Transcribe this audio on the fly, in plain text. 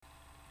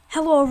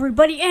Hello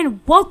everybody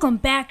and welcome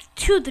back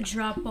to the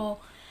dropball.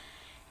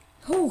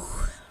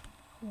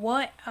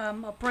 What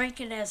a break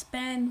it has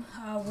been.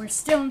 We're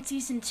still in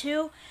season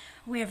 2.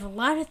 We have a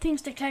lot of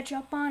things to catch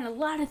up on, a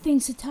lot of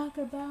things to talk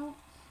about.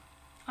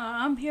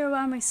 I'm here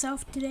by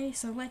myself today,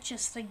 so let's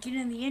just get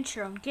in the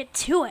intro and get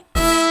to it.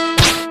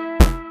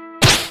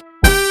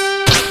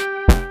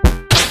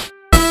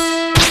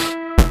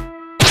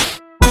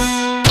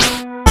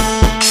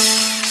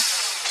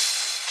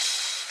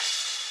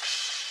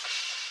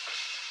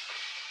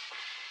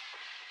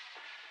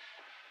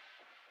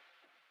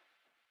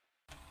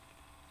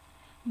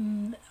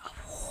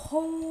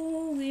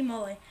 Holy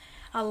moly.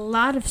 A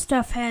lot of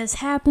stuff has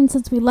happened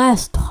since we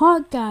last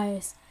talked,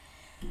 guys.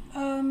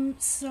 There's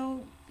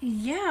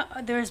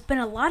been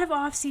a lot of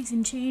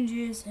off-season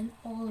changes and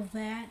all of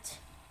that.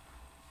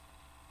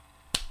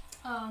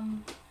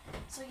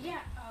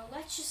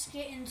 Let's just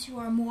get into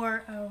our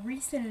more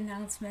recent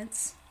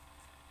announcements.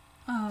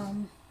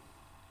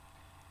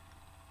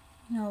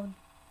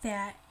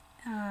 That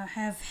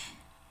have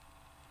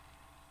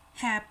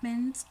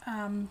happened.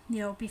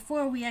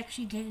 Before we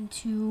actually get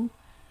into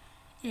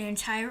an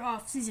entire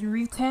off-season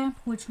recap,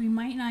 which we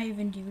might not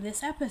even do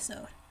this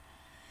episode.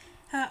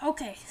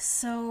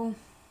 And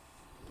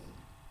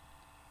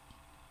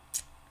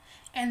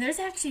there's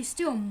actually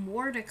still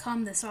more to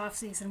come this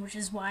off-season, which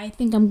is why I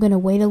think I'm going to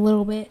wait a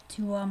little bit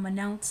to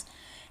announce,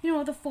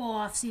 the full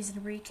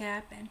off-season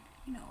recap and,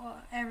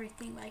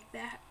 everything like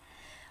that.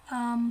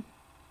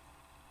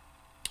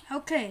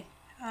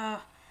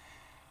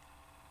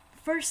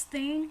 First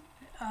thing,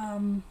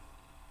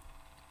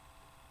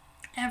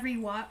 every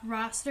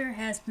roster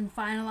has been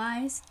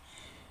finalized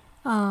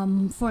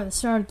for the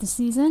start of the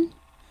season,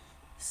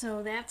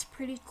 so that's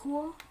pretty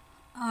cool.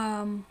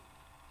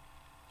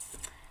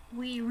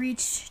 We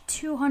reached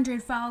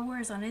 200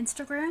 followers on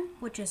Instagram,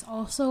 which is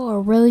also a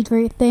really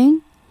great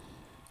thing.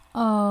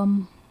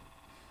 And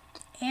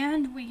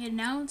we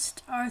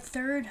announced our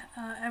third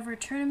ever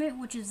tournament,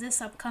 which is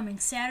this upcoming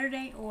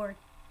Saturday or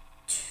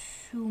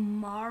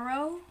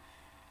tomorrow,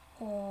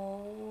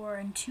 or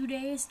in 2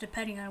 days,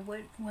 depending on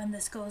when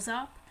this goes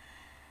up.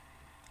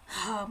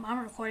 I'm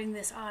recording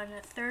this on a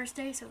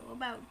Thursday, so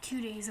about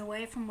 2 days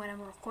away from when I'm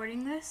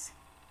recording this.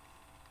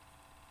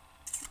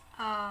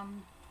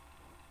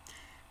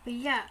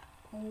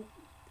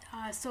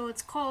 So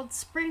it's called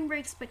Spring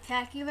Break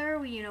Spectacular.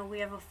 We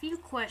have a few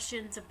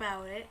questions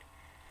about it.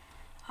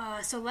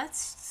 So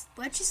let's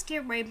just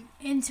get right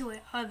into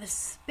it.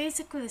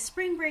 Basically, the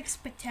Spring Break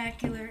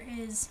Spectacular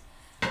is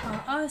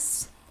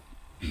us.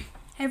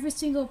 Every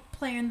single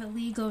player in the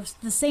league goes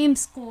to the same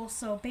school,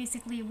 so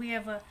basically we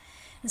have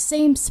the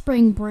same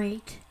spring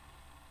break.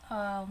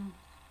 So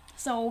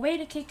a way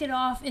to kick it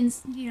off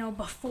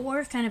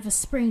before kind of a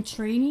spring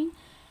training,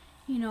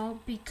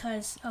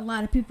 because a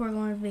lot of people are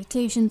going on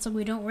vacation, so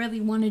we don't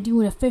really want to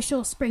do an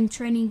official spring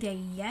training day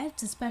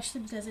yet,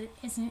 especially because it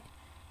isn't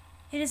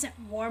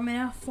warm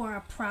enough for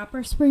a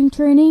proper spring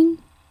training.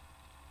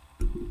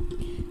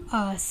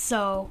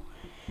 So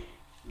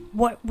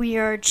what we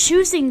are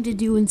choosing to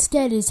do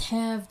instead is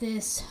have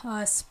this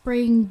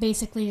spring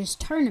basically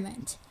just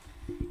tournament.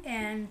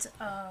 And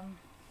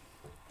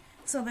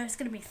so there's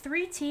going to be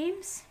 3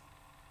 teams,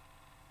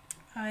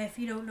 if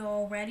you don't know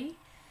already.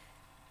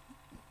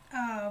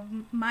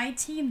 My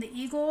team, the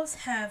Eagles,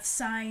 have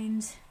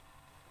signed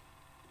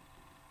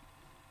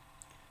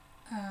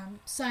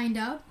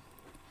up.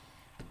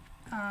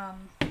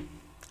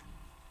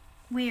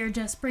 We are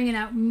just bringing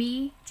out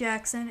me,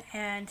 Jaxson,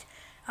 and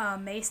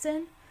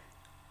Mason.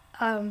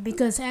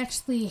 Because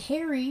actually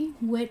Harry,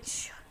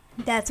 which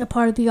that's a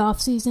part of the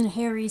off-season,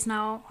 Harry's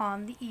now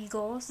on the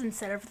Eagles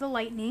instead of the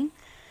Lightning.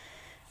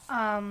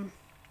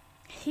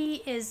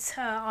 He is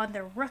on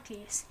the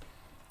rookies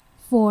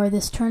for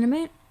this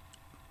tournament,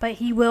 but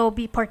he will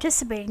be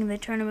participating in the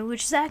tournament,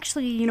 which is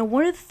actually,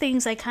 one of the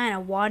things I kind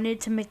of wanted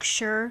to make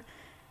sure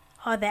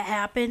that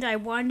happened. I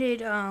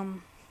wanted,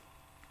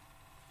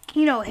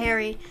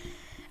 Harry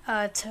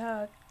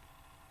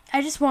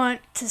I just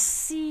want to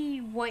see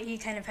what he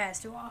kind of has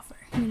to offer,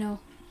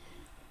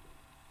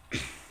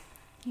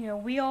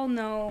 we all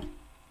know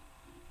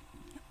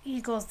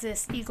Eagles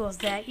this, Eagles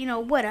that,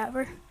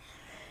 whatever.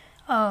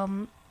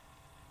 But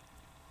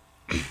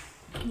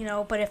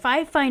if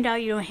I find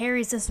out,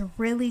 Harry's just a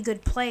really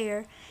good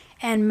player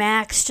and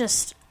Max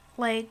just,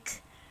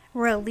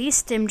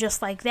 released him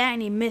just like that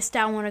and he missed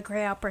out on a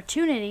great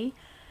opportunity,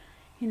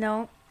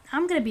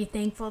 I'm going to be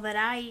thankful that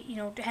I,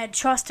 had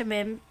trusted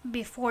him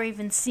before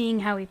even seeing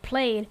how he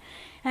played.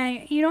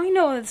 And, I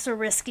know it's a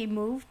risky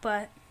move,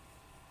 but,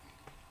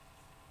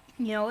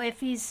 if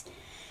he's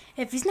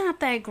not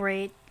that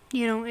great,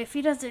 if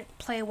he doesn't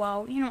play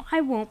well, I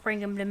won't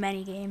bring him to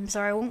many games,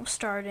 or I won't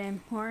start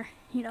him, or,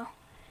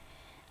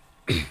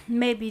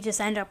 maybe just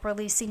end up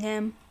releasing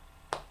him.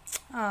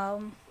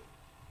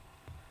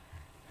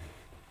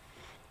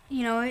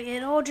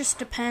 It all just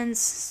depends.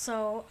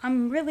 So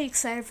I'm really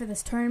excited for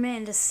this tournament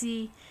and to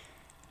see,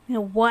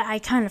 what I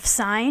kind of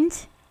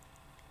signed.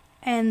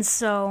 And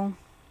so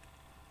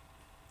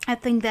I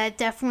think that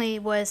definitely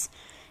was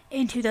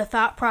into the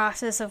thought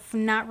process of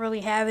not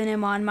really having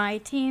him on my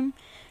team,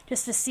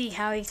 just to see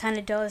how he kind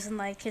of does in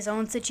like his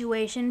own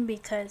situation.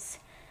 Because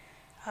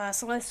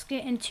so let's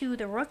get into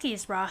the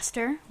rookies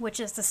roster, which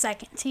is the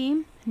second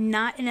team,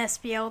 not an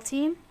SBL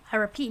team. I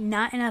repeat,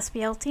 not an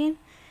SBL team.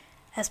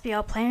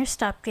 SBL players,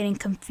 stop getting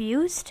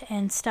confused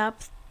and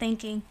stop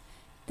thinking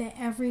that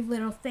every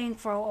little thing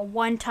for a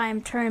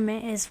one-time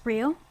tournament is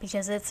real,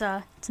 because it's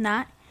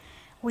not.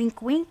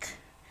 Wink, wink.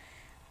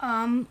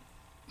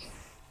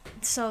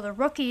 So the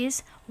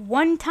rookies,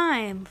 one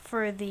time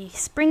for the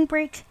Spring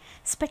Break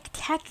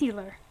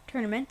Spectacular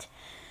tournament,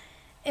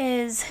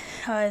 is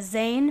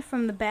Zane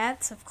from the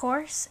Bats, of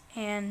course,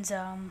 and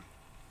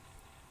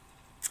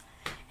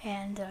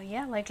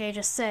yeah, like I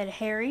just said,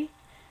 Harry.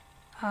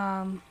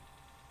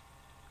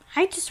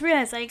 I just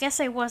realized, I guess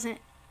I wasn't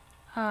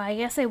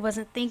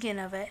thinking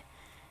of it.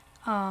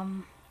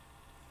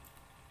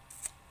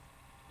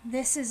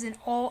 This is an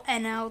all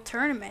NL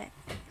tournament.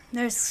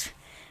 There's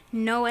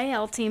no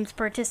AL teams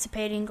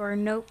participating, or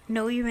no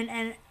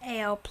even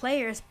AL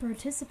players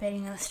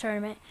participating in this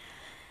tournament.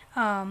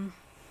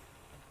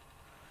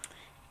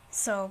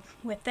 So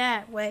with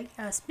that,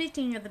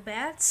 speaking of the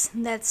Bats,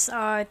 that's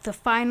the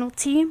final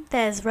team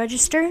that is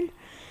registered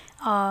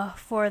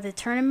for the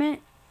tournament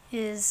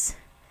is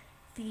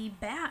the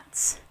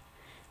Bats.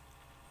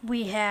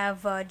 We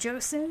have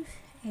Joseph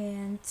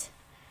and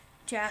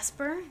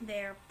Jasper.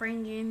 They're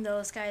bringing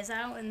those guys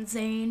out, and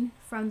Zane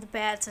from the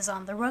Bats is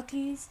on the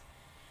rookies.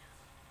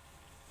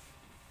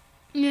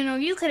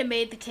 You could have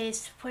made the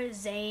case to put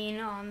Zane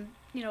on,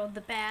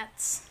 the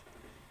Bats,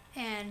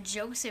 and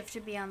Joseph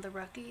to be on the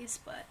rookies,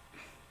 but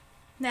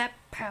that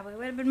probably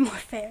would have been more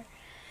fair.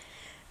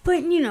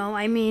 But,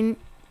 it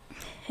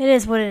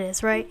is what it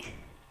is, right?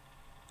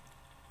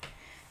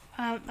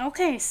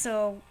 Okay,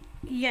 so,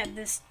 yeah,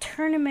 this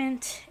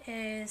tournament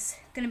is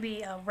going to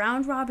be a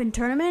round-robin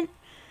tournament.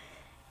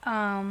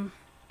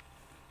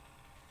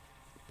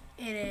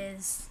 It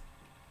is,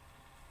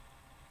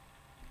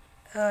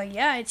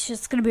 it's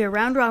just going to be a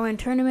round-robin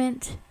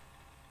tournament.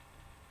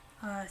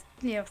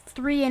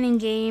 3-inning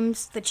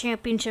games. The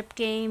championship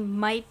game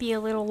might be a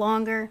little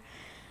longer.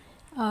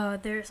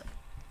 There's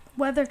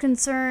weather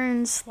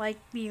concerns like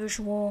the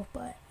usual,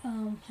 but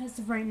as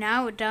of right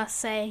now, it does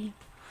say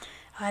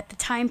at the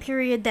time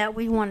period that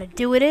we want to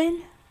do it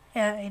in,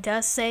 it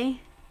does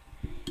say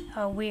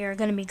we are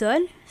going to be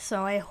good,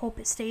 so I hope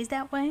it stays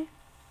that way.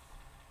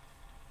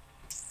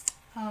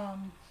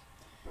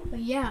 But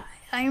yeah,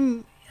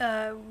 I'm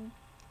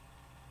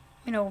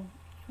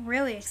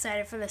really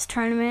excited for this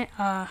tournament.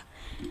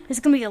 There's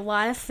going to be a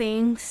lot of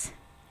things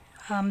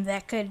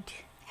that could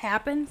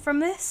happen from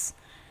this.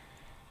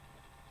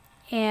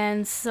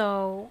 And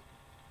so,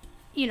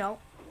 we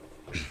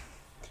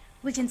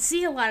can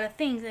see a lot of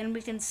things, and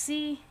we can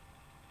see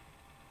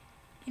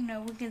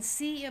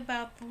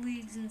about the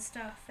leagues and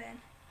stuff, and,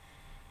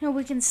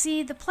 we can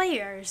see the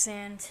players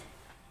and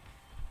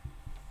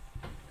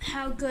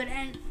how good,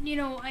 and,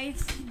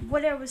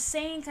 what I was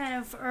saying kind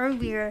of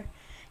earlier,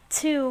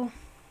 too,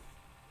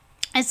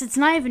 is it's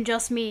not even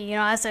just me,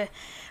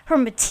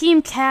 from a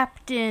team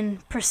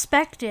captain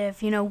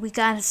perspective, we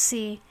gotta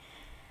see,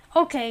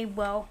 okay,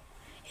 well,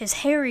 is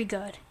Harry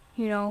good?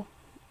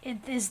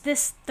 Is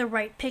this the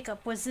right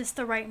pickup? Was this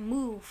the right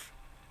move?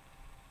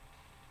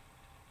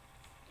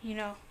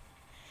 And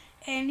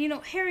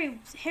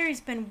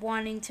Harry's been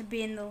wanting to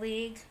be in the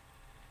league,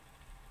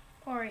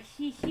 or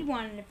he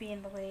wanted to be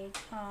in the league,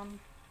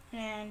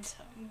 and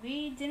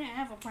we didn't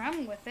have a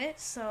problem with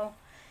it. So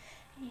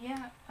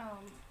yeah,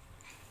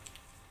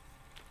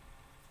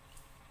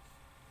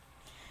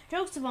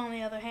 Joseph, on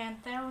the other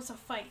hand, that was a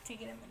fight to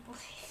get him in the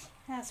league.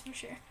 That's for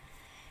sure.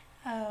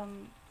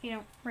 You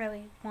don't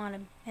really want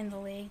him in the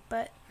league,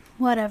 but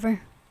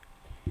whatever.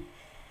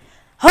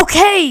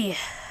 Okay!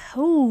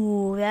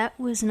 Ooh, that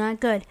was not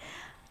good.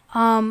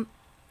 I'm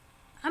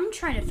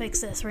trying to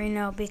fix this right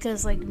now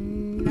because,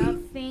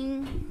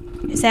 nothing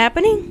is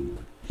happening.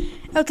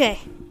 Okay,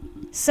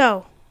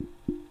 so,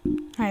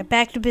 alright,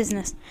 back to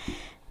business.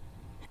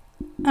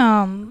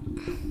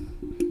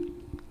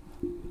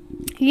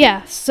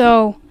 Yeah,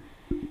 so,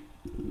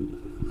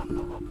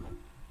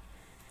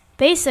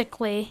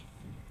 basically,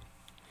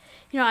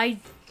 it's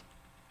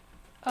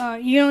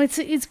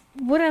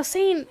what I was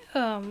saying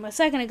a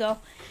second ago.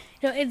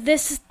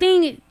 This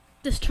tournament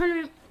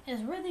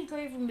is really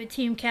great from a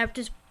team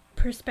captain's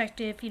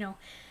perspective.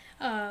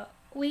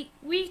 We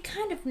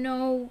kind of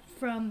know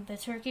from the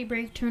Turkey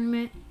Break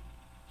tournament,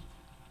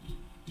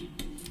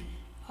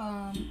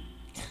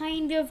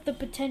 kind of the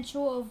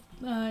potential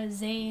of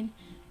Zane,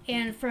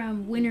 and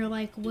from Winter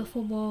Like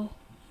Wiffle Ball,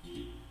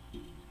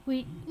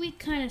 we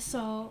kind of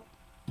saw.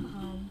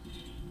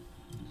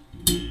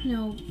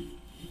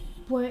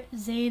 What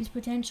Zane's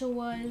potential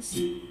was.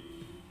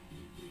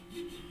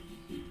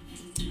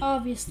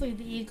 Obviously,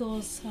 the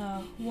Eagles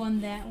won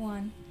that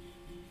one.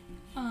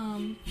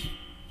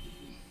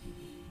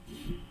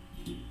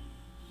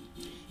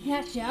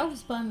 Actually, I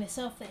was by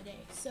myself that day,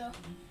 so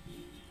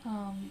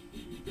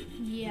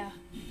yeah.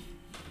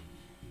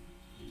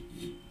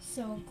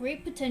 So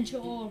great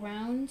potential all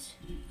around.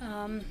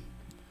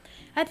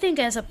 I think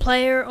as a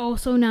player,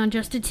 also not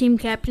just a team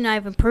captain,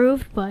 I've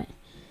improved, but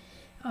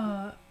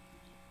I've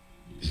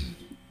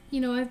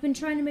been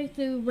trying to make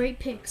the right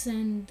picks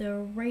and the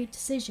right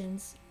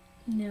decisions.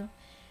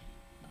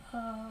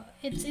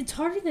 It's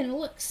harder than it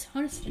looks,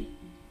 honestly.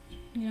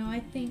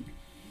 I think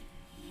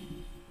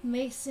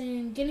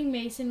getting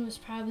Mason was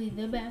probably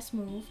the best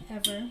move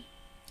ever,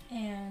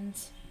 and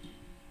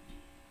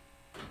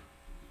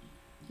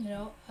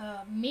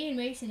me and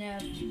Mason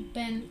have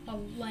been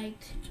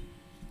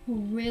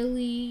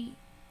really,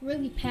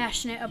 really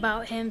passionate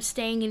about him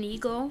staying an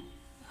Eagle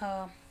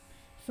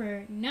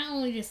for not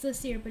only just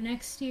this year but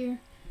next year.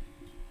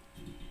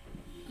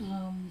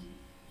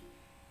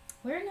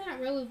 We're not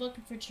really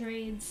looking for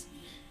trades.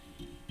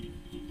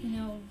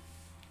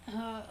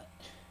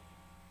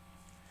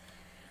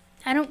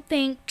 I don't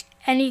think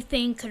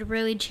anything could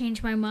really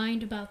change my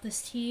mind about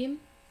this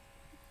team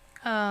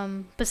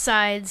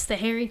besides the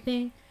Harry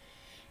thing.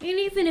 And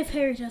even if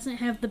Harry doesn't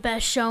have the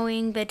best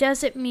showing, that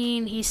doesn't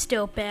mean he's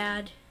still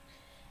bad.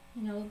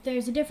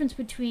 There's a difference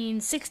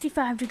between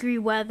 65-degree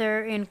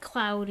weather and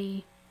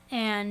cloudy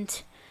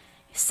and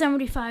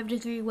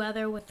 75-degree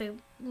weather with a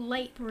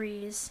light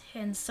breeze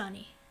and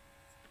sunny.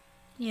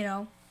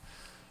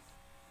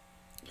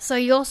 So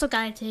you also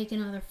got to take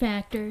in other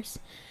factors.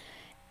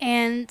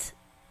 And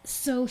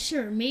so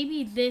sure,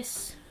 maybe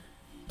this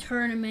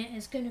tournament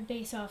is going to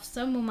base off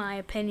some of my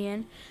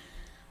opinion.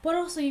 But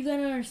also, you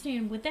gotta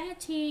understand, with that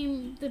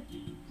team,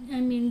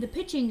 the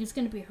pitching is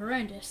gonna be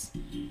horrendous.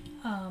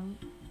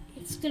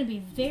 It's gonna be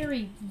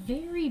very,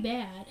 very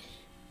bad.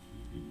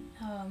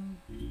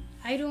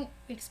 I don't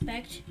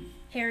expect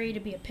Harry to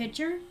be a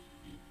pitcher.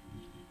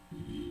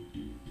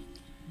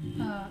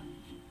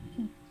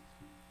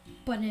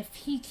 But if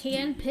he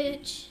can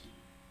pitch,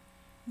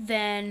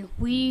 then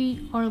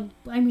we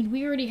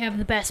already have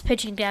the best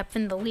pitching depth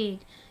in the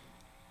league.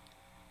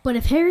 But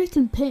if Harry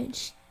can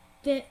pitch,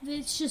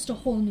 it's just a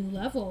whole new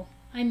level.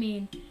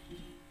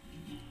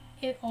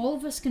 All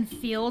of us can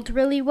field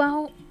really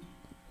well.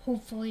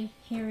 Hopefully,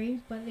 Harry.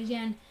 But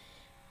again,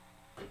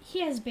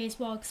 he has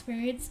baseball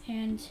experience,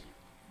 and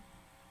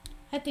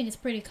I think it's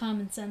pretty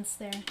common sense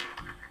there.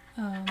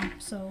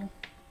 So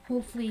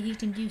hopefully he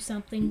can do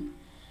something.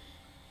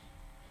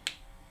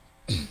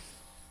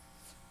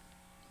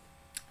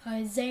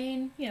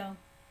 Zane,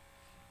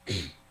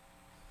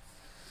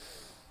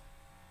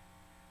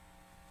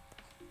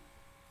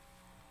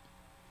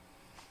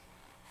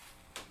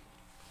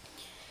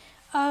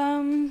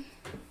 let's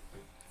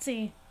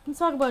see. Let's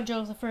talk about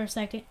Joseph for a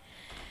second.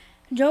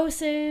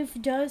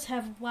 Joseph does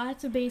have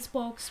lots of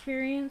baseball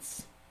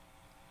experience.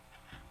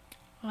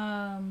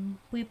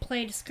 We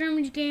played a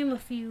scrimmage game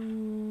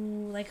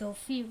 2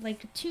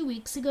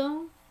 weeks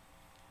ago.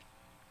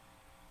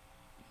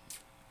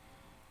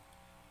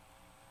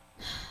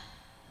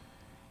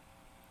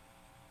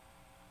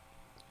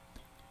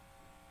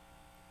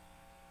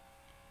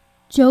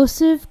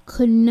 Joseph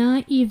could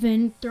not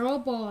even throw a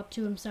ball up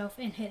to himself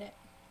and hit it.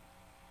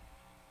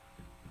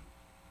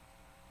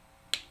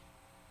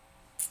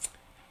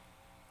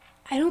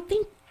 I don't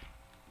think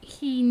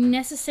he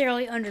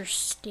necessarily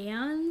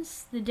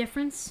understands the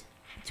difference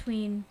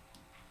between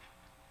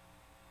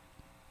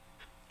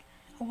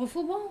a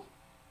wiffle ball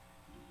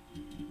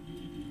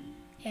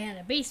and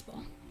a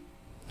baseball.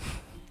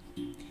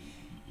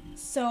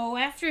 So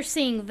after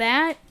seeing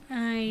that,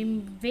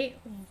 I'm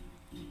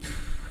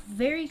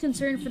very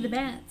concerned for the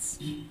bats.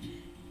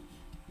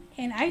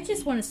 And I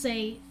just want to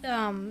say,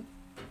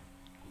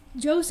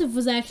 Joseph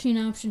was actually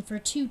an option for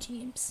two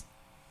teams.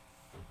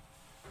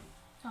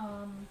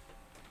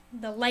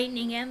 The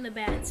Lightning and the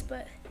Bats,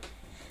 but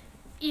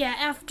yeah,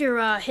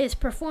 after his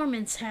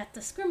performance at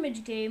the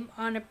scrimmage game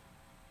on a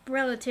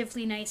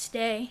relatively nice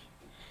day,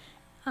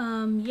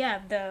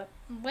 the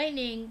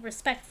Lightning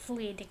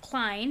respectfully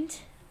declined,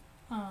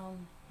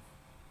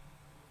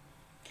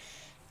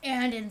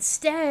 and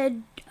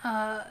instead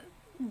got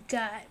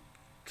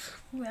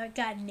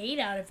Nate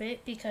out of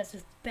it because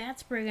the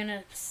Bats were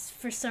gonna,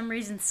 for some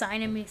reason,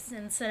 sign him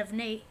instead of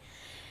Nate,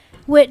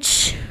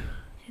 which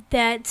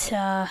that's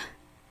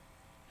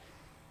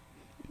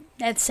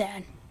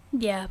sad.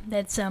 Yeah,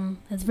 that's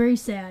very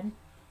sad.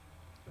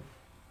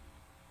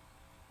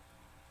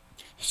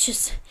 It's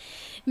just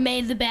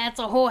made the Bats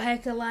a whole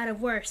heck of a lot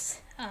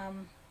worse.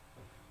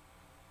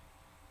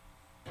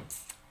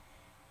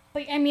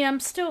 But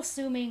I'm still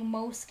assuming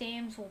most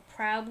games will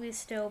probably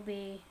still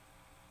be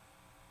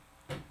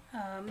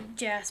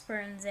Jasper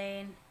and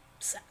Zane.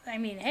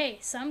 Hey,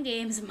 some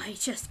games might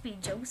just be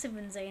Joseph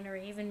and Zane, or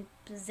even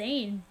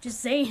Zane,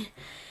 just Zane.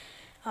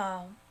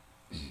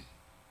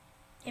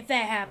 If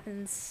that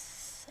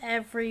happens,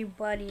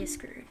 everybody is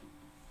screwed.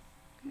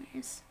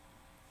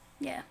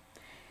 Yeah.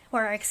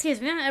 Or,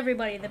 excuse me, not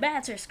everybody. The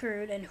Bats are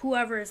screwed, and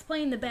whoever is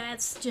playing the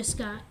Bats just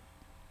got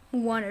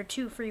 1 or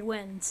 2 free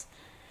wins.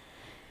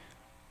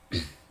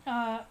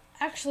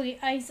 Actually,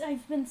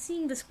 I've been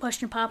seeing this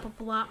question pop up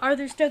a lot. Are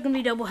there still going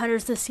to be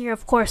doubleheaders this year?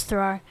 Of course there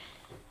are.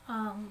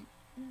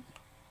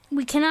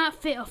 we cannot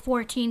fit a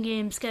 14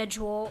 game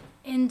schedule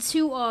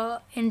into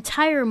a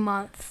entire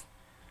month.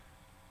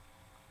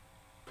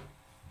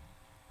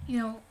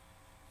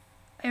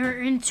 Or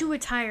into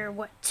entire,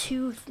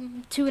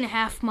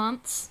 2.5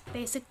 months,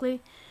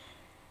 basically.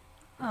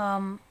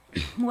 Well,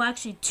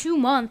 actually 2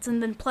 months,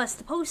 and then plus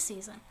the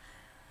postseason,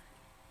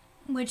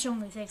 which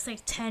only takes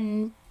like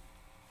 10,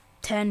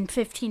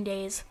 15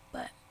 days,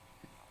 but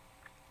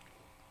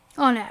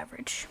on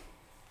average.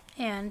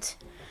 And,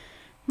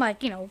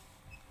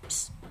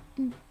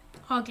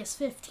 August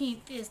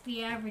 15th is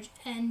the average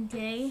end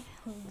day.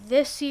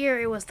 This year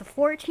it was the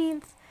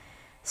 14th.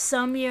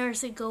 Some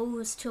years it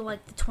goes to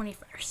like the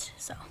 21st.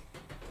 So,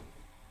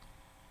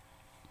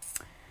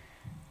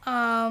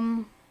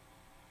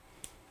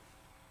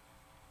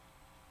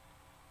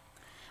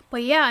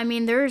 but yeah, I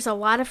mean, there's a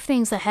lot of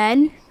things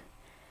ahead.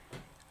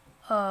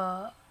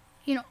 But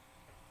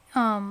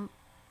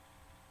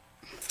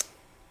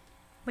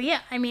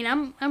yeah, I mean,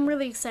 I'm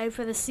really excited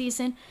for this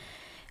season.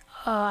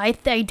 I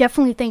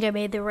definitely think I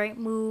made the right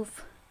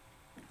move.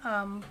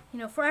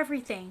 For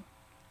everything.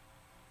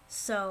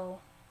 So,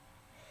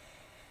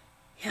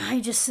 yeah, I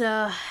just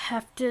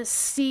have to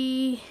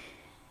see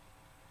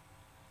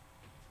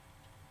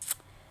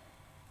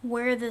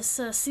where this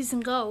season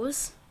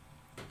goes.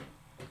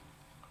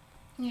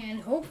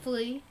 And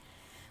hopefully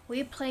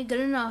we play good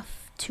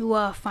enough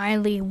to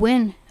finally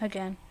win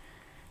again.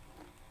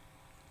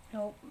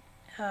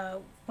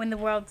 Win the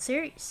World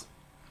Series,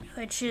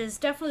 which is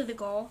definitely the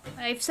goal.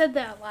 I've said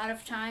that a lot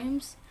of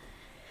times.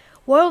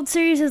 World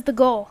Series is the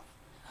goal.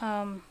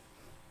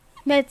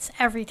 That's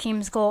every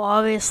team's goal,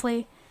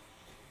 obviously.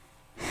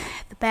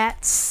 The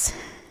Bats.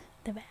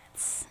 I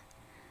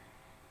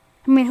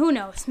mean, who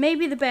knows?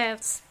 Maybe the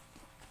Bats.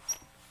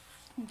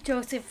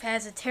 Joseph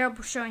has a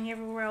terrible showing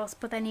everywhere else,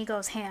 but then he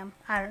goes ham.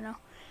 I don't know.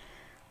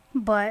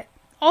 But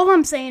all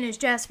I'm saying is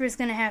Jasper's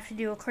going to have to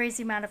do a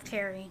crazy amount of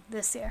carrying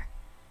this year.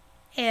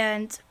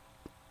 And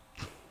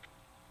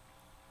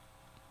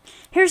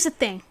here's the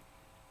thing.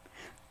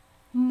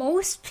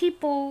 Most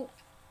people,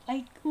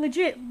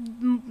 legit,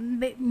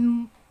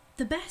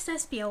 the best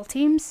SBL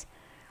teams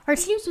are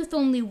teams with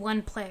only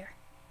one player.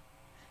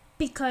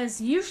 Because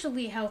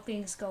usually how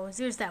things go is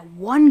there's that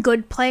one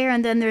good player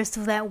and then there's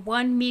that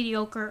one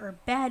mediocre or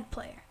bad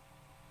player.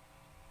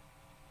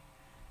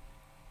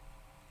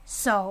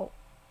 So,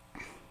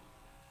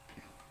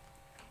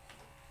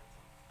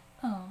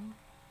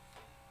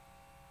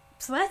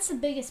 so that's the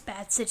biggest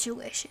bad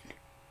situation.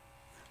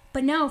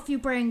 But now if you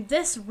bring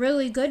this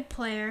really good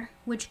player,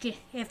 which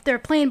if they're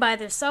playing by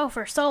themselves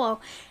or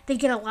solo, they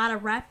get a lot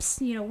of reps.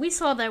 We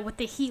saw that with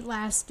the Heat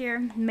last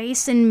year.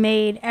 Mason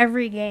made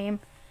every game.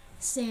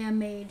 Sam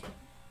made,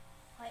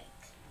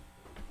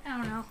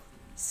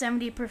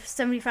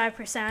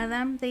 75% of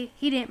them.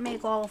 He didn't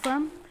make all of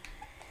them.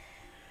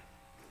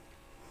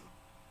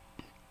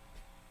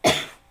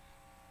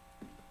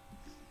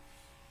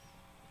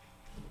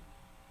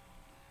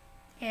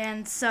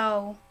 And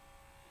so,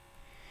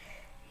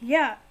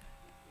 yeah.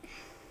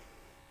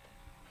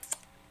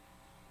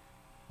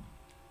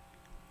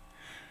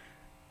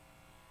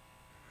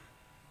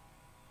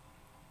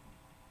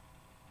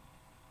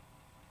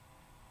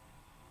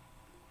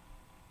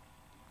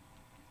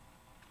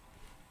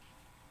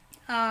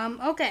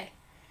 Okay.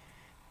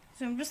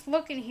 So I'm just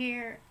looking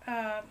here,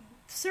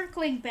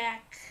 circling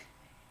back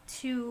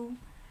to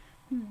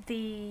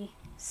the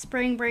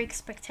Spring Break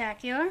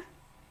Spectacular.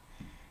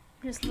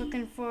 Just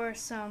looking for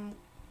some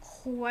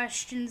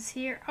questions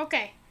here.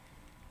 Okay.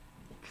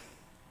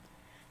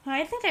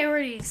 I think I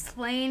already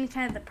explained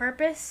kind of the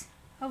purpose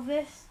of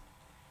this.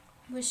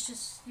 It was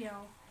just,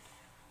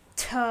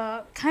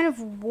 to kind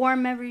of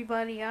warm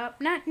everybody up.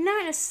 Not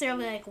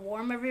necessarily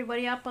warm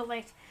everybody up, but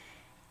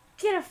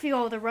get a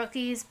feel of the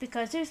rookies,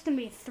 because there's going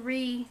to be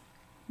 3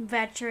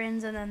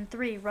 veterans and then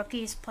 3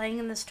 rookies playing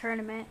in this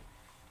tournament.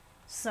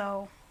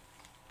 So,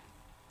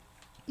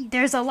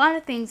 there's a lot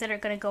of things that are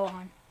going to go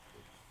on.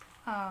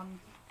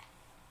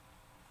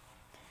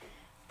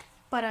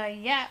 But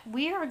yeah,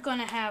 we are going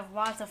to have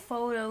lots of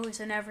photos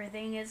and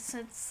everything. It's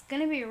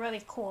going to be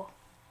really cool.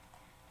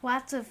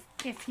 Lots of,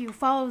 if you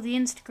follow the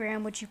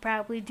Instagram, which you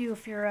probably do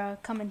if you're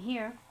coming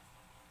here,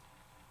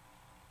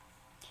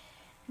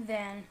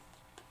 then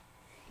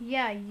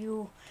yeah,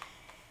 you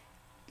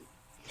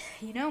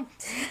know.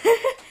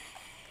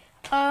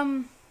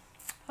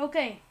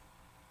 Okay.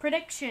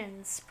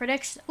 Predictions.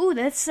 Ooh,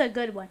 that's a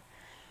good one.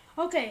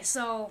 Okay,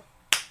 so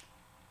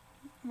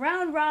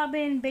round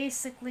robin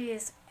basically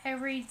is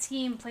every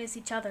team plays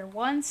each other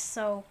once,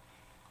 so,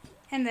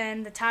 and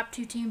then the top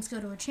 2 teams go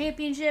to a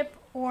championship,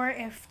 or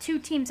if 2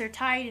 teams are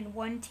tied and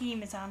 1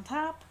 team is on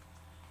top,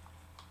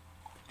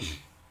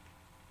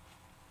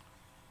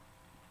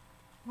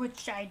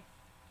 which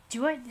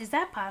is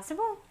that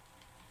possible?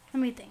 Let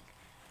me think.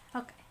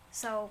 Okay,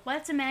 so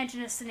let's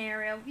imagine a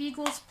scenario.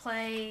 Eagles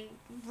play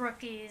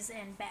rookies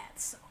and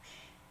bats. So,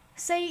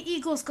 say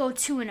Eagles go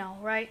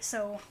 2-0, right?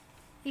 So,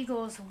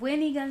 Eagles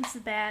win against the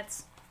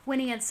bats, win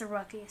against the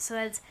rookies. So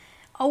that's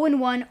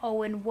 0-1,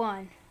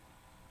 0-1.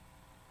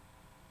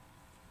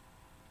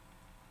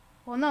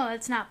 Well, no,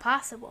 it's not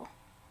possible.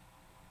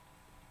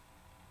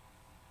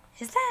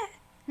 Is that?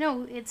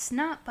 No, it's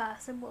not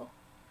possible.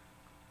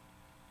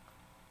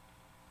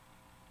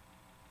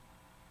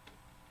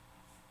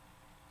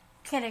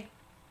 Kidding.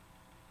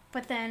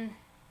 But then...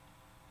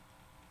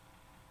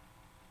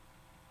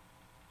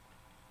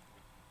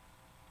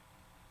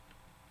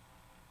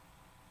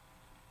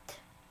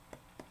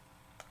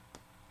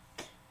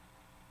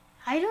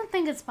 I don't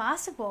think it's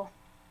possible.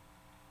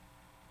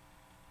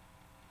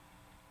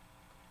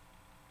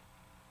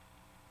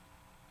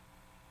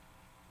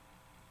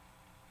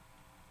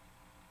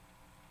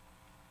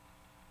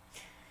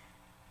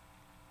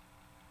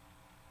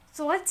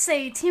 So let's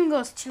say a team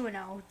goes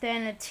 2-0,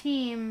 then a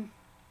team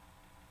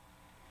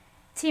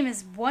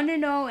is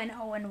 1-0 and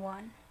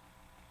 0-1.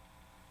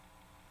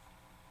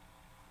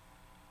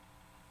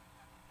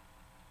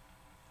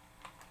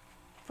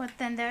 But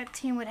then that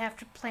team would have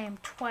to play him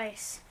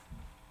twice.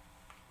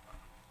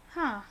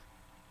 Huh.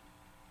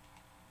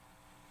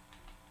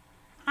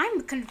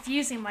 I'm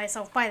confusing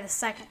myself by the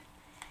second.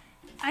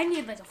 I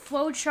need like a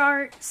flow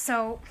chart.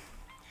 So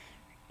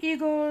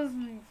Eagles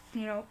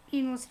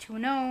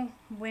 2-0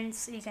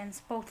 wins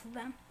against both of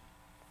them.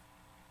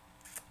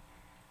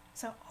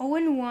 So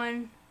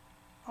 0-1,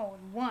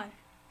 0-1.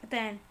 But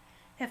then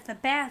if the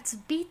Bats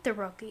beat the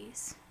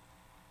Rookies,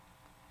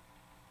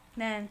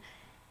 then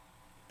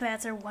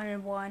Bats are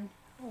 1-1.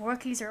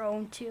 Rookies are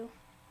 0-2.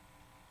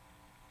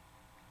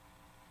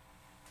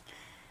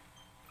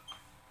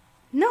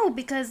 No,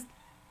 because...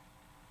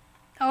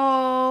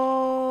 Oh,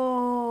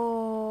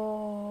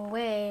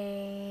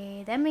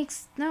 wait. That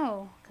makes...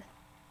 No.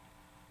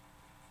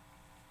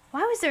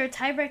 Why was there a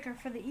tiebreaker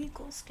for the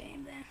Eagles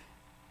game then?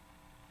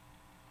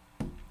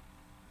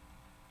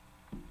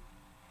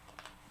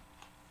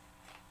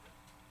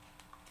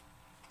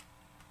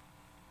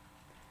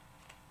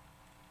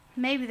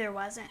 Maybe there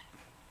wasn't.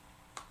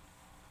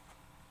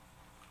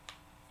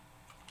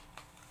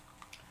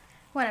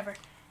 Whatever.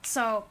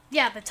 So,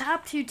 yeah, the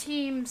top two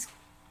teams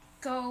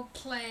go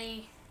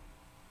play...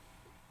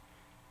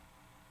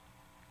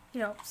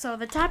 so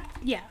the top...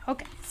 Yeah,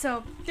 okay.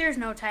 So, there's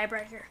no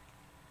tiebreaker.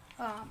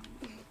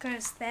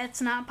 Because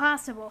that's not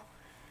possible.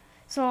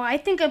 So, I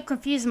think I'm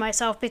confusing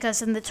myself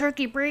because in the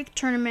Turkey Break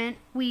tournament,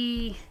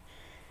 we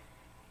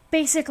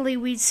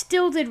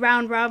still did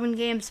round-robin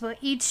games, but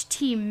each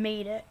team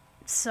made it.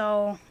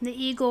 So, the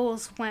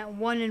Eagles went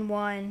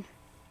 1-1.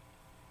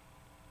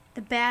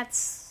 The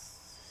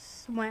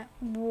Bats went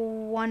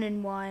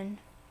 1-1.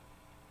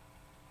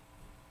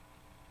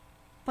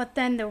 But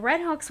then the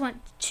Red Hawks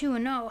went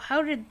 2-0.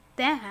 How did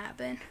that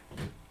happen?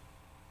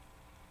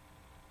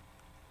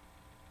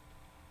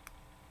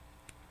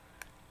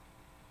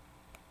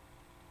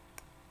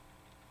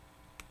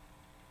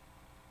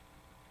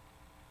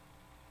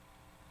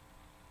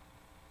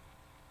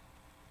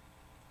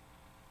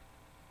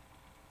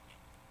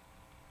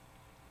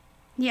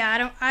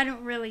 Yeah, I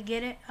don't really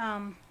get it.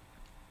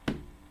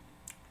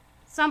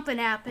 Something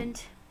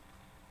happened.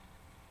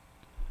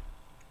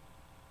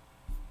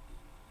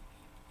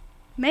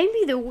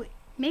 Maybe the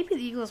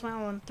Eagles went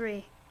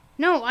 1-3.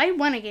 No, I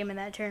won a game in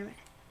that tournament.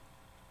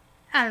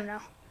 I don't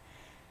know.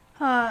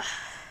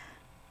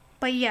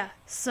 But yeah,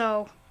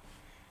 so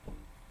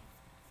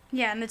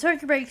yeah, in the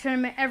Turkey Break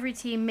tournament, every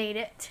team made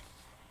it.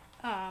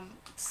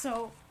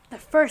 So the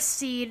first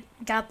seed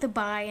got the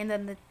bye, and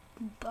then the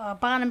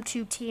bottom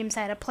two teams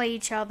had to play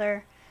each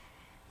other,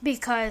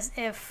 because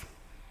if,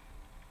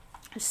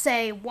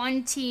 say,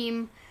 one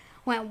team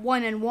went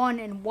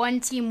 1-1 and one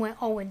team went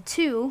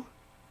 0-2,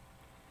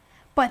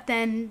 but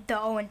then the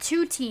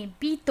 0-2 team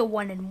beat the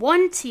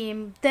 1-1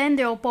 team, then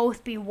they'll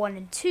both be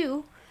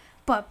 1-2.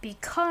 But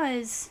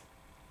because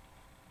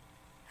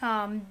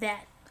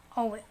that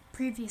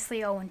previously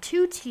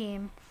 0-2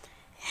 team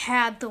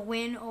had the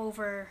win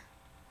over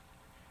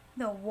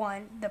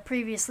the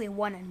previously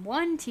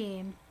 1-1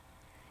 team,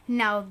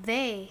 now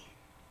they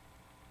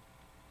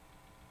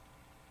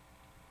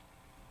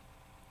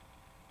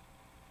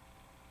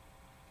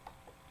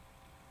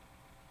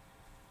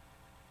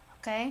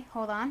okay,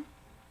 hold on.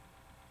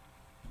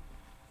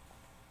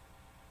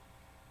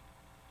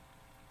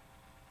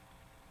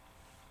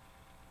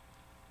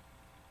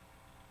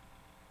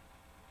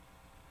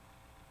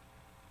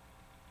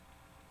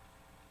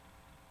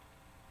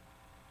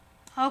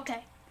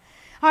 Okay.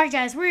 Alright,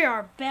 guys, we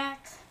are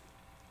back.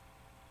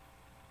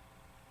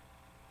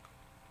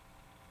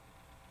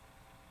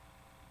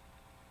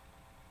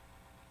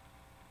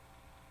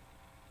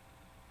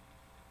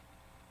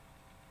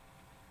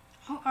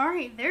 Oh,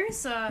 alright,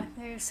 there's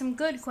some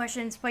good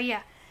questions, but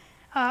yeah.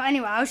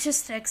 Anyway, I was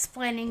just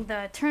explaining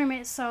the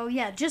tournament, so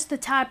yeah, just the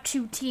top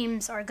two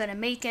teams are gonna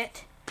make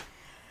it.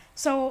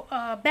 So,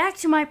 back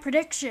to my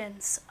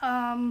predictions.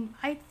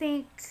 I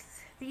think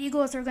the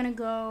Eagles are gonna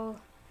go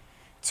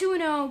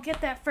 2-0,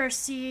 get that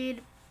first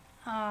seed.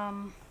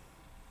 The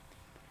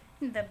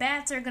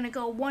Bats are going to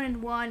go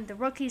 1-1. The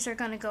Rookies are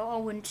going to go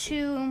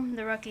 0-2.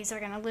 The Rookies are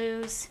going to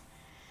lose.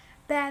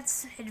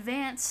 Bats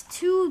advance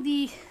to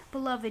the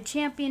beloved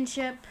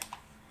championship.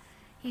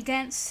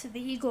 against the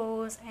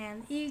Eagles,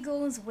 and the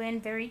Eagles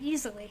win very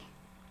easily.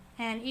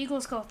 And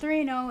Eagles go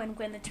 3-0 and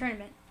win the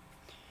tournament.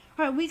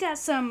 All right, we got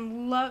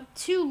some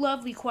two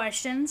lovely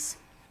questions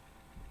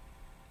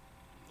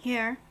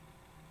here.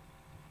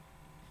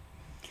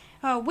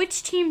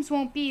 Which teams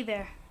won't be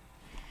there?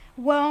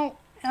 Well,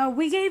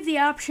 we gave the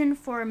option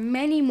for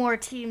many more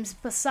teams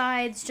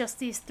besides just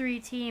these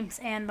 3 teams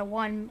and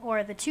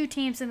the 2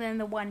 teams and then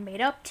the one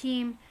made-up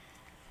team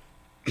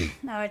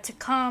to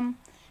come.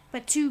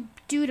 But due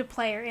to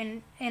player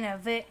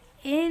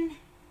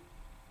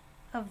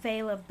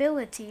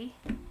inavailability,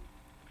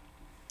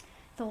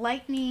 the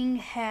Lightning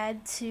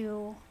had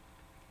to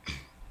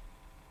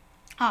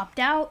opt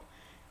out.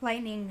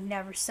 Lightning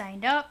never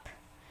signed up.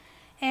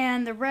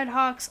 And the Red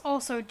Hawks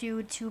also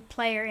due to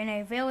player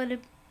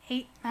inavailability,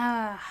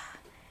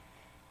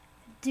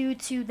 due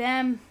to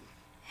them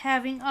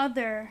having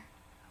other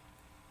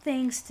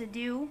things to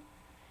do,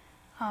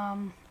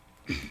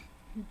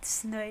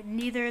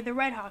 neither the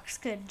Red Hawks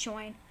could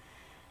join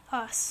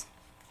us.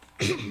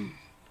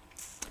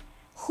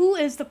 Who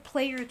is the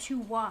player to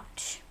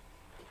watch?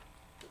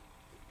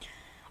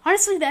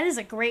 Honestly, that is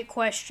a great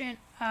question.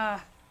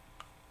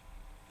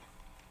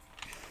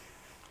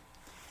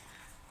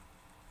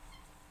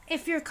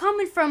 If you're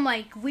coming from,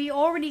 we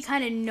already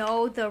kind of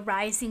know the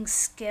rising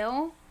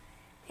skill,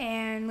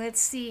 and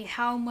let's see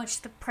how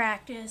much the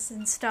practice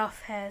and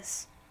stuff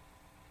has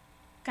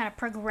kind of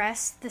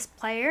progressed this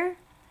player,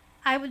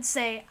 I would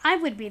say I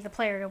would be the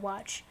player to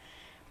watch.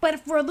 But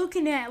if we're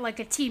looking at, a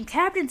team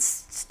captain's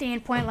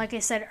standpoint, like I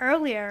said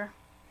earlier,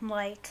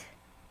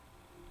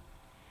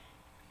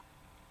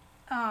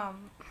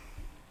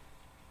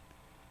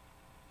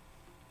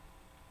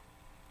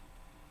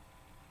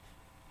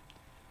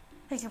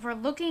 if we're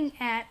looking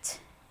at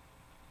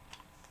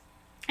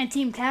a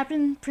team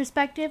captain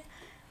perspective,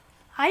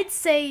 I'd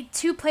say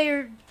two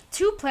players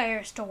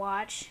to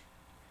watch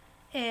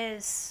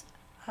is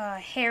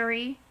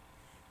Harry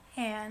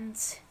and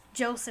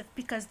Joseph,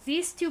 because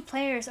these 2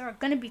 players are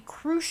going to be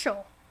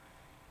crucial.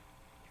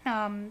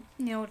 To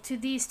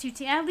these 2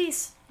 teams. At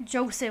least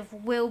Joseph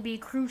will be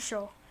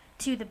crucial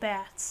to the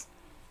Bats,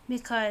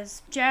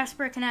 because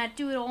Jasper cannot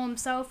do it all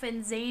himself,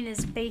 and Zane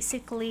is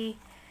basically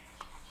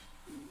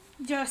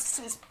just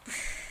a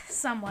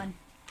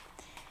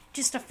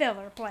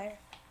filler player.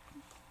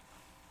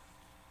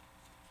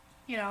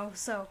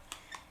 So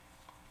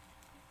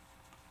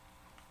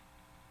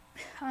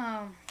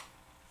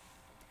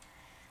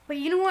but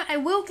you know what? I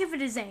will give it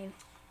to Zane.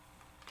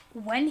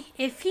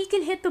 If he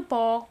can hit the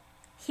ball,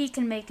 he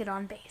can make it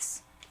on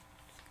base.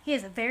 He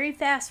is a very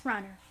fast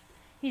runner.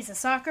 He's a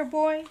soccer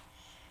boy.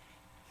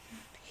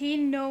 He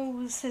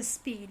knows his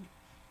speed.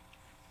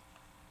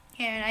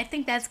 And I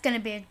think that's going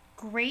to be a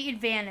great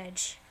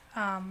advantage for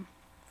him.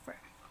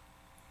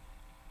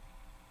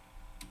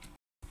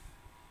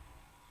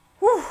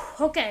 Whew,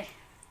 okay.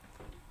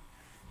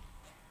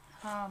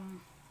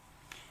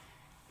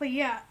 But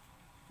yeah,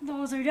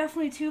 those are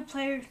definitely 2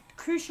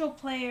 crucial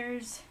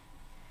players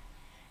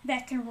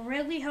that can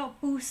really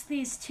help boost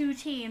these 2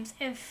 teams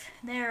if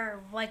they're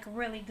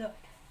really good.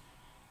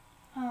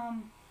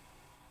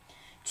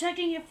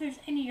 Checking if there's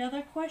any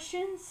other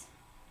questions.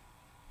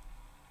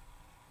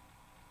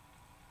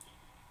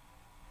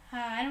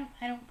 I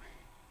don't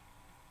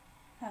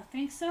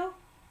think so.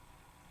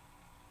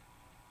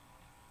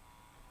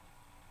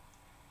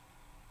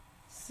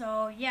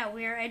 So yeah,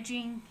 we're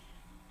edging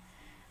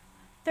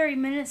 30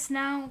 minutes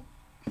now.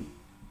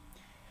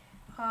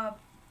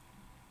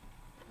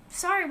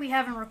 Sorry we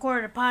haven't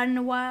recorded a pod in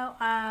a while.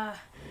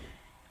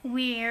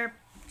 We're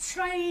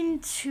trying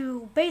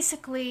to,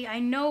 basically, I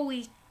know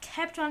we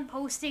kept on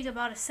posting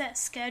about a set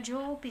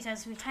schedule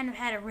because we kind of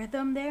had a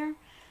rhythm there.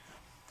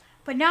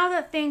 But now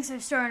that things are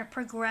starting to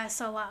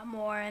progress a lot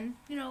more, and,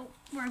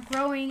 we're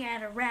growing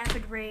at a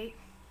rapid rate,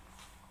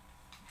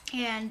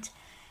 and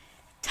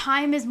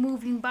time is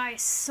moving by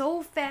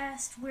so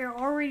fast. We're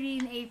already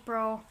in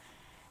April.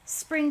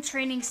 Spring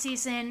training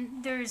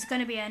season, there's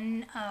going to be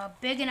a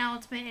big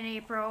announcement in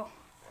April.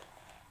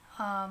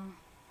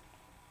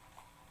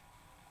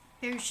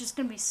 There's just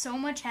going to be so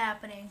much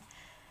happening.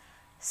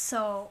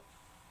 So,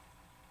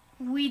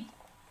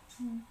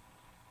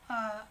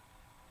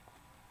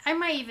 I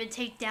might even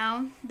take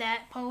down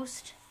that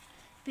post,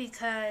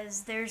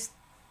 because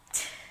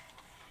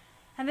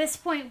at this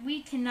point,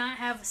 we cannot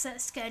have a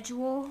set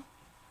schedule.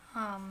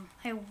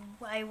 I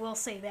will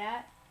say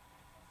that.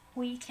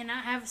 We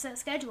cannot have a set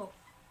schedule.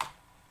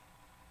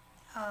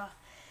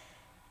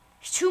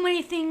 Too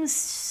many things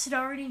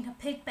starting to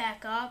pick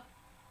back up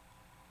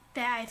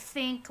that I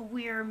think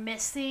we're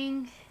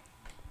missing.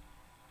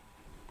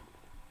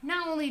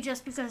 Not only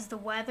just because of the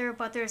weather,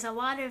 but there's a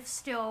lot of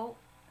still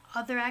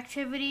other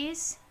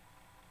activities.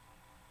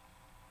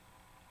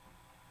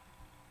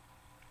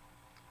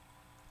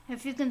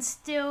 If you can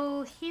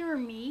still hear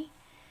me,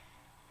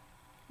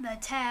 the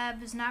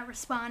tab is not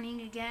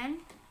responding again,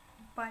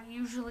 but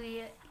usually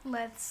it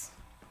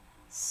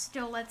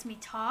still lets me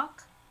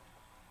talk.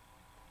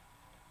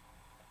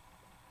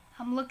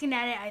 I'm looking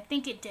at it, I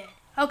think it did.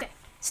 Okay,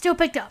 still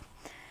picked up.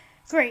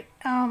 great.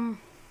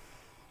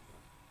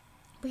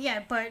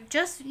 But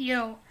just,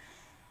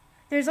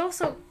 there's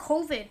also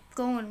COVID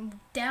going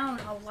down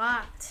a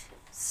lot.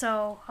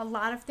 So a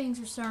lot of things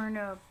are starting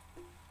to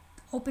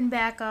open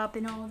back up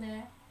and all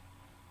that.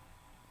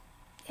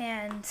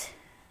 And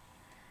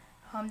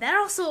that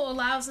also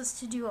allows us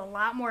to do a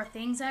lot more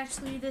things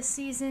actually this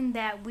season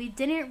that we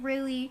didn't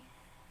really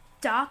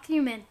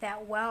document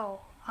that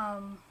well.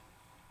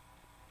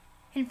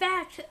 In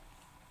fact,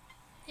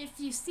 if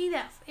you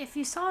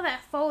saw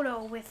that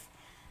photo with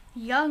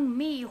young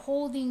me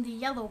holding the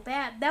yellow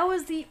bat, that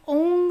was the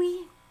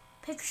only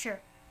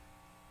picture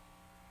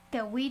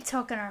that we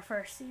took in our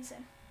first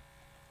season.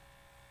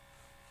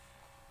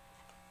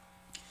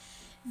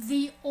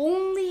 The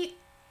only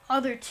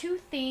other two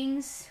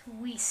things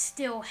we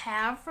still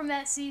have from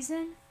that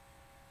season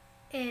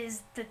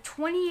is the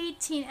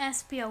 2018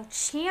 SPL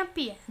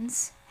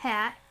Champions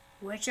hat,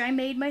 which I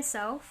made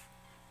myself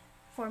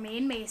for me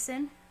and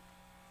Mason,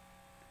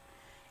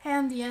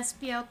 and the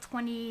SPL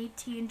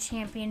 2018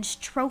 Champions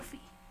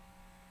Trophy.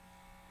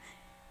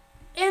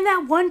 And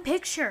that one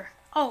picture.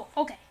 Oh,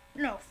 okay.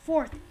 No,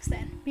 4 things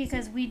then.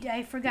 Because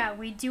I forgot,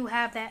 we do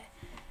have that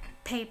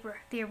paper,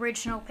 the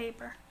original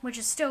paper, which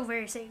is still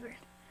very sacred.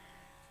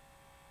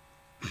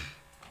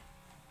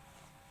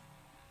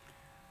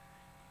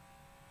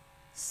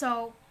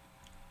 So,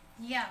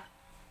 yeah.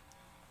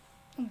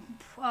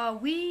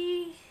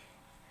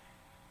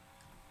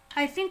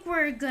 I think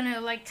we're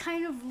gonna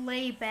kind of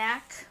lay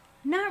back.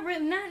 Not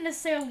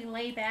necessarily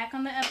lay back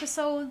on the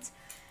episodes.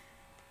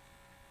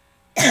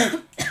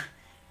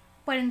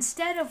 But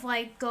instead of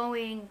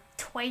going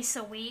twice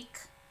a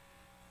week,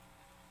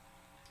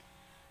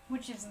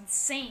 which is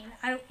insane.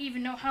 I don't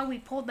even know how we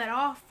pulled that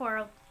off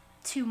for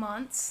 2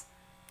 months.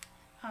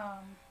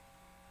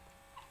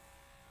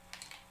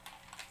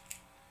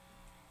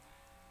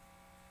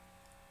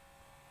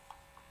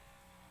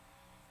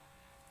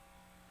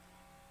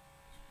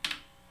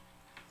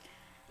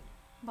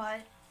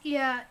 But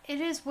yeah, it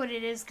is what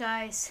it is,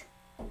 guys.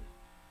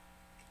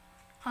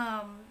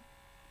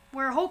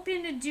 We're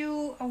hoping to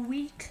do a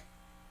week,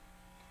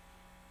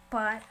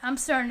 but I'm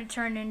starting to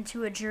turn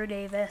into a Drew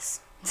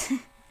Davis.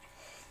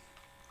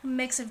 A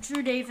mix of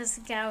Drew Davis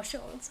and Gaucho,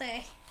 I would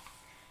say.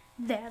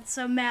 That's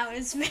a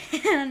Mountains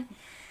fan.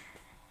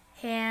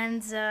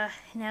 And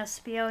now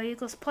SPL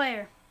Eagles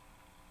player.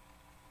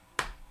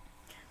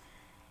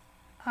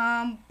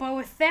 But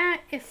with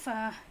that, if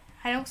I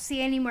don't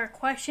see any more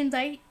questions,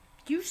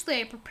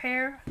 usually I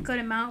prepare a good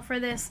amount for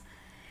this.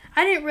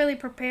 I didn't really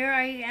prepare.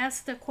 I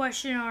asked the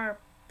question or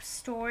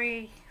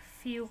story a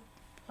few,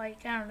 20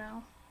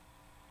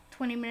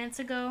 minutes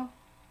ago.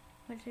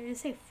 What did it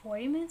say,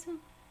 40 minutes ago?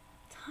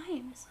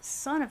 Time is a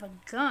son of a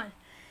gun.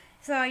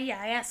 So,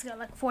 yeah, I asked it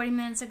 40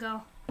 minutes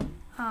ago.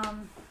 I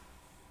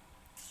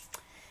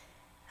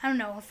don't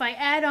know. If I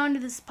add on to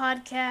this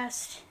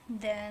podcast,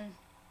 then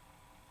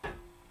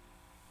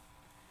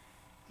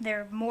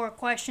more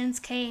questions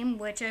came,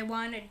 which I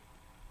want to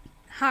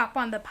hop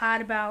on the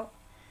pod about.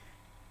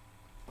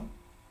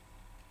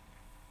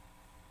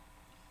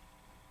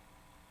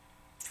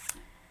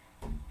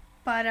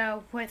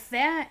 But with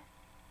that,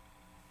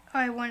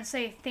 I want to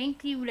say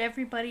thank you to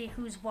everybody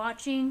who's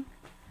watching.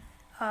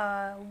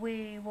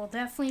 We will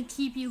definitely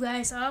keep you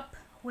guys up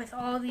with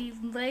all the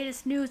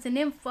latest news and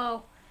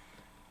info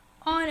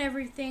on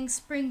everything.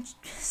 Spring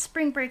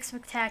break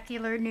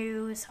spectacular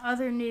news,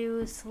 other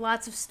news,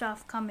 lots of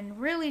stuff coming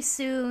really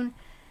soon.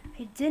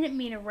 I didn't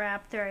mean to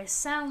rap there. I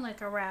sound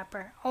like a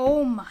rapper.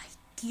 Oh my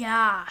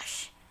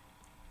gosh.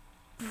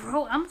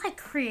 Bro, I'm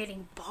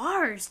creating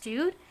bars,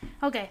 dude.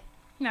 Okay,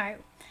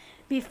 alright.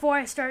 Before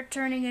I start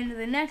turning into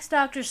the next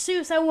Dr.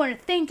 Seuss, I want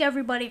to thank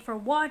everybody for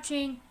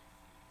watching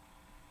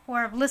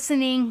or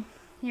listening.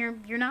 You're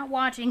not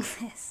watching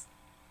this.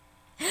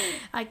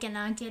 I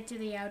cannot get to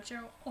the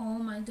outro. Oh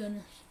my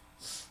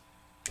goodness.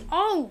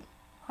 Oh,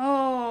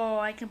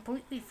 I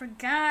completely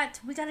forgot.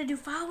 We gotta do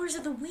followers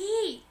of the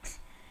week.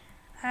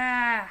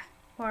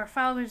 Or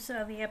followers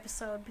of the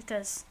episode,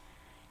 because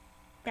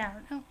I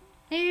don't know.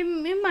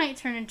 It might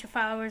turn into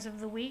followers of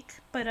the week,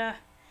 but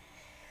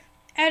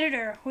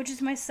editor, which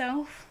is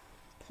myself,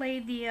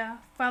 played the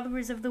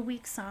followers of the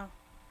week song.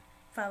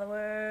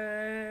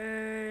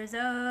 Followers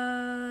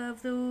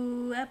of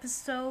the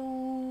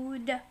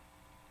episode.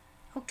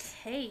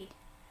 Okay.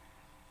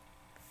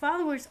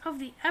 Followers of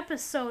the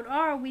episode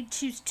are, we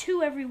choose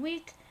 2 every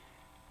week.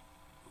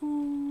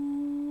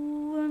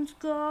 Ooh, let's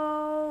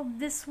go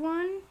this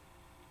one.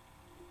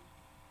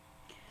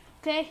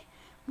 Okay.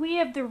 We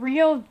have the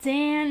real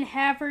Dan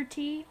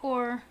Haverty,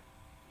 or,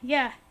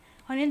 yeah,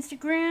 on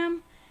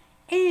Instagram.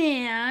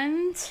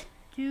 And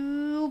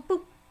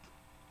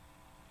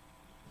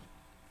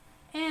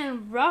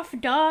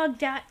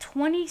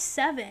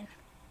roughdog.27.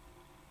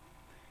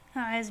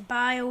 His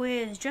bio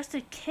is just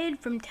a kid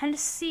from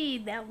Tennessee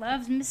that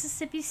loves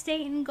Mississippi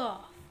State and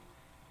golf.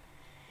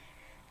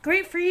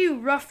 Great for you,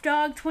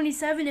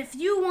 roughdog27. If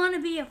you want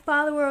to be a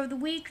follower of the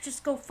week,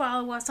 just go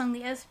follow us on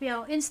the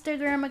SPL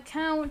Instagram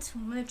account,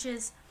 which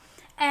is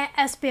at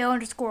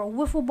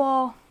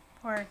SPL_wiffleball,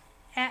 or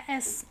at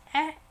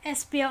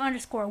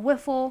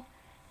SBL_Wiffle.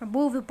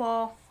 Remove the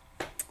ball.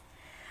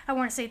 I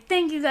want to say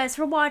thank you guys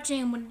for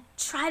watching. I'm going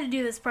to try to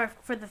do this for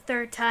the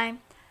third time.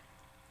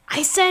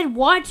 I said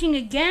watching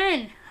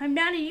again. I'm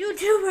not a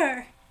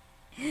YouTuber.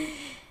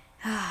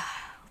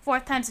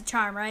 Fourth time's a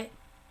charm, right?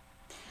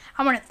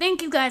 I want to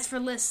thank you guys for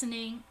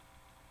listening.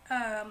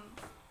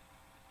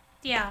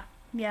 Yeah,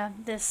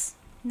 this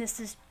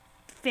has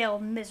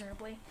failed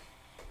miserably.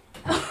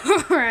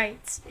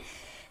 Alright.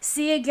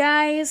 See you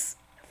guys.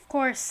 Of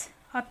course,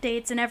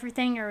 updates and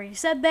everything. I already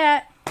said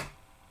that.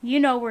 You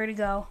know where to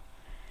go.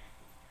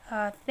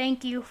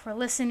 Thank you for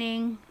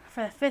listening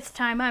for the fifth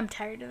time. I'm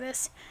tired of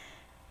this.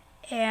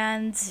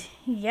 And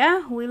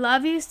yeah, we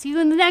love you. See you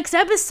in the next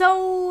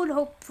episode.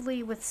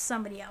 Hopefully with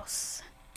somebody else.